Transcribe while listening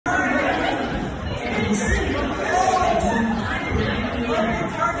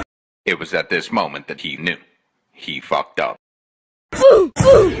It was at this moment that he knew. He fucked up. Ooh,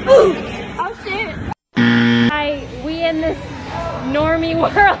 ooh, ooh. Oh shit. We in this normie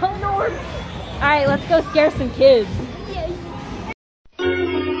world. Alright, let's go scare some kids.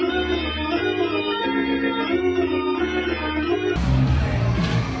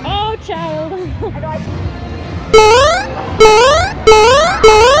 Oh, child.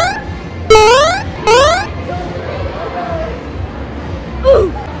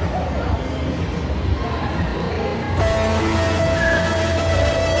 Ooh.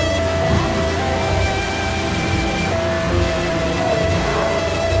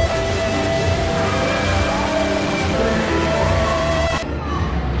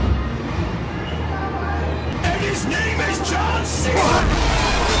 His name is John C.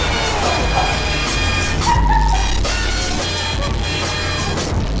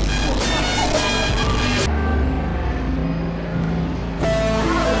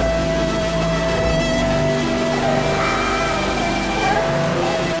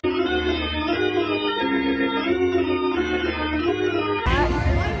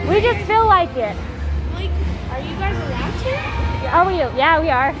 We just feel like it. Like, are you guys allowed to? Are we? Yeah, we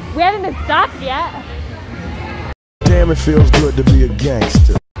are. We haven't been stopped yet. Damn, it feels good to be a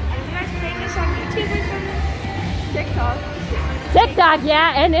gangster. Are you guys famous on YouTube or something? TikTok. TikTok,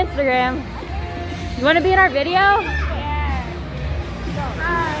 yeah, and Instagram. You want to be in our video? Yeah.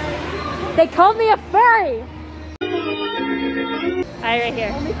 Hi. They called me a furry. Alright, right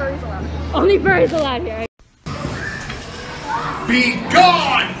here. Only furries allowed. Only furries allowed here. Be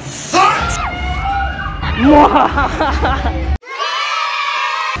gone, fuck!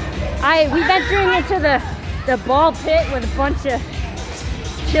 We venturing into the ball pit with a bunch of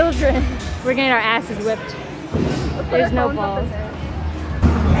children. We're getting our asses whipped. There's no balls.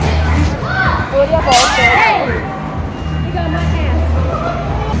 Hey! You got my ass.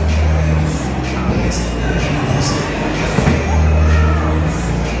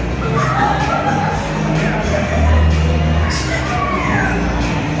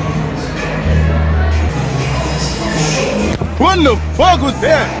 What the fuck was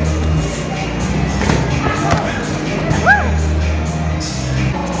that?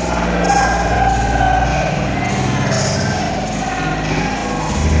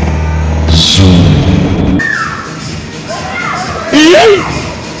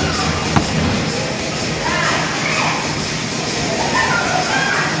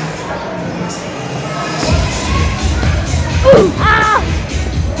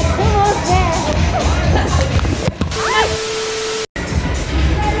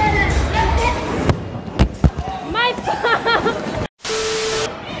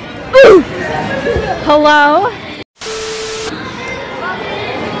 Hello?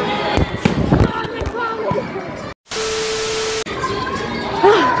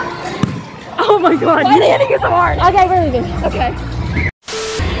 Oh my god. Why are they hitting you so hard? Okay, we're leaving. Okay.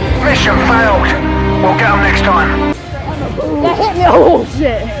 Mission failed. We'll get them next time. That hit me. Oh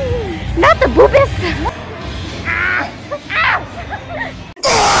shit. Not the boobus.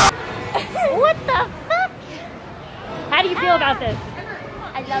 What the fuck? How do you feel about this?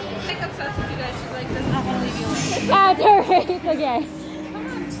 I love it. I'm obsessed with you guys. She's like, does not want to leave you alone. Oh, it's alright. It's okay.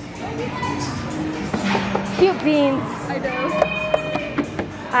 Cute beans. I know.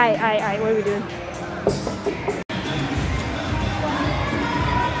 Alright, what are we doing?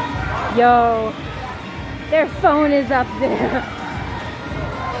 Yo, their phone is up there.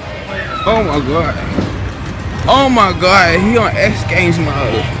 Oh my god. Oh my god, he on X Games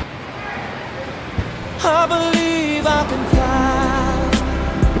mode. I believe I can fly.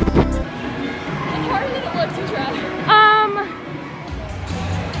 It's harder than it looks to try.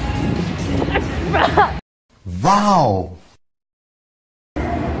 Wow.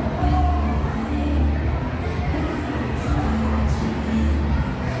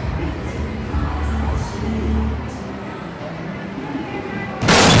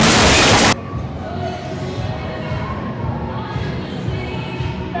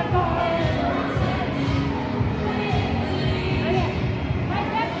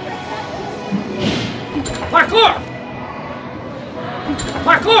 Parkour!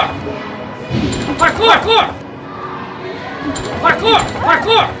 Parkour! Parkour! Parkour!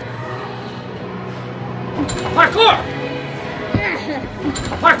 Parkour! Parkour!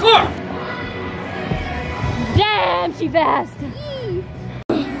 Parkour! Damn, she fast.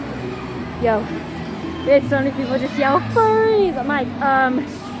 Yo, there's so many people just yell furries. I'm like,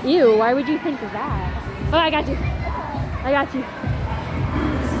 ew, why would you think of that? Oh, I got you. I got you.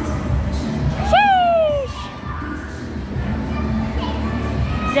 Sheesh.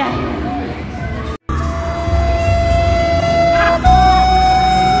 Damn.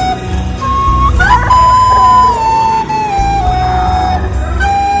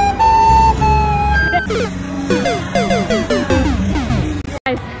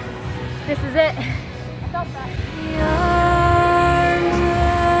 Guys, this is it.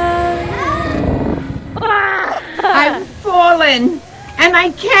 I've fallen and I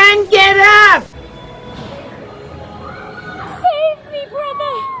can't get up. Save me,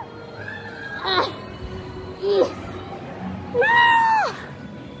 brother!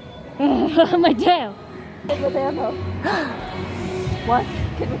 My tail. Kid with ammo. What?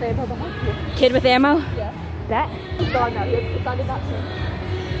 Kid with ammo behind you. Kid with ammo? Yeah. That? He's gone now. It's on his option.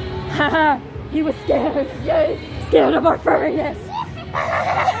 Haha, he was scared. Yes. Scared of our furriness.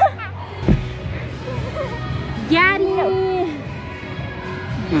 Got him.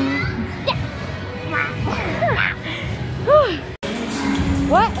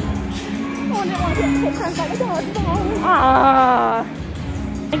 What? Ah,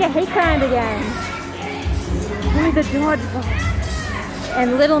 I get hate crime again. Only the dodgeball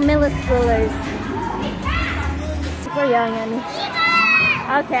and little millistrollers. People are yelling at me.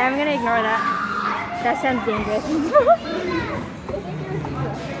 Okay, I'm gonna ignore that. That sounds dangerous.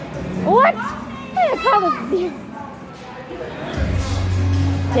 What? I call this zebra.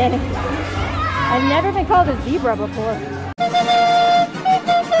 Damn it. I've never been called a zebra before.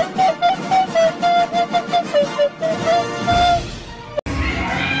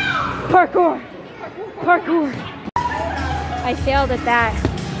 Parkour! Parkour! I failed at that.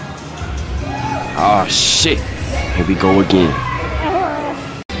 Oh shit. Here we go again.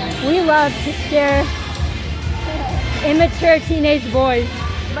 We love to scare immature teenage boys.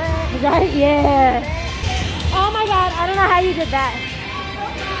 Right? Yeah. Oh my god, I don't know how you did that.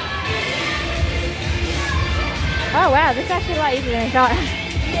 Oh wow, this is actually a lot easier than I thought.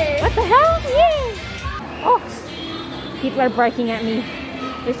 Yeah. What the hell? Yeah. Oh, people are barking at me.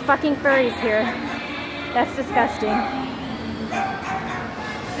 There's fucking furries here. That's disgusting.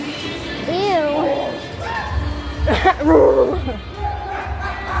 Ew.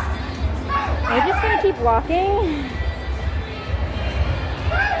 Are we just gonna keep walking?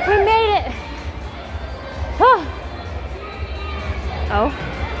 We made it! Oh. Oh.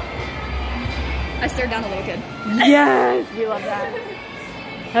 I stared down a little kid. Yes! We love that.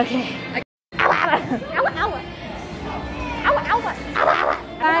 Okay.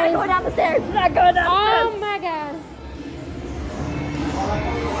 Guys, go down the stairs. Not going down the stairs. Oh my god.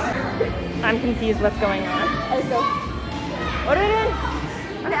 I'm confused what's going on. Let's go. What are we doing?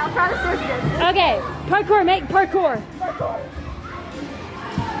 Okay, I'll try the stairs again. Okay, parkour, make parkour. Parkour.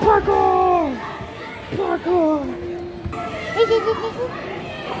 Parkour. Parkour.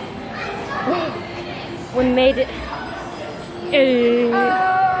 We made it.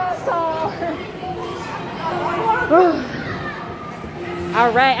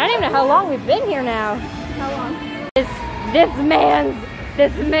 All right, I don't even know how long we've been here now. How long? This man.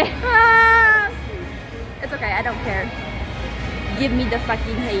 It's okay, I don't care. Give me the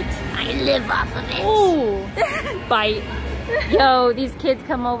fucking hate. I live off of it. Ooh. Bite. Yo, these kids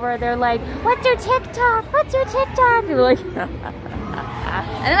come over, they're like, what's your TikTok? What's your TikTok? And they're like,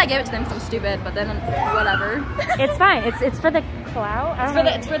 and then I gave it to them because I'm stupid, but then whatever. It's fine. It's for the clout.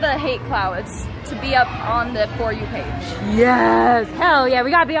 It's for the hate clout. It's to be up on the For You page. Yes. Hell yeah,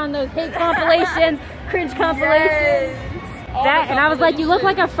 we gotta be on those hate compilations, cringe compilations. Yes. That, and I was like, you look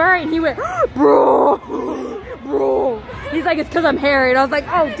like a furry, and he went, bro. He's like, it's because I'm hairy. And I was like,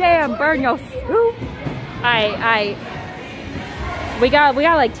 oh damn, burn your soup. We got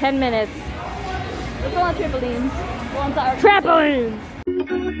like 10 minutes. Let's go on trampolines. Trampolines!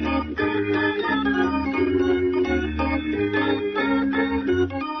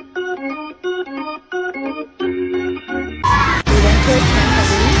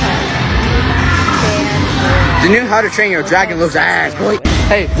 The new How to Train Your Dragon looks ass, boy.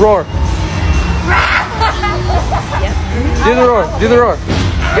 Hey, roar. Do the roar, do the roar.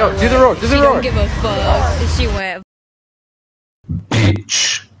 Yo, do the roar, do the roar. Don't give a fuck. She went.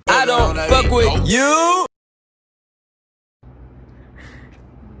 Bitch. I don't fuck with you.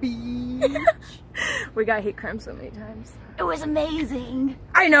 We got hate crime so many times. It was amazing.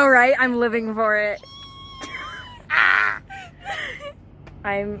 I know, right? I'm living for it.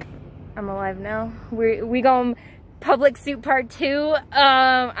 I'm alive now. We going public suit part 2.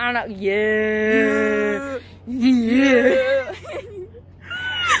 I don't know. Yeah.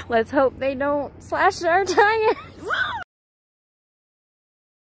 Let's hope they don't slash our tires.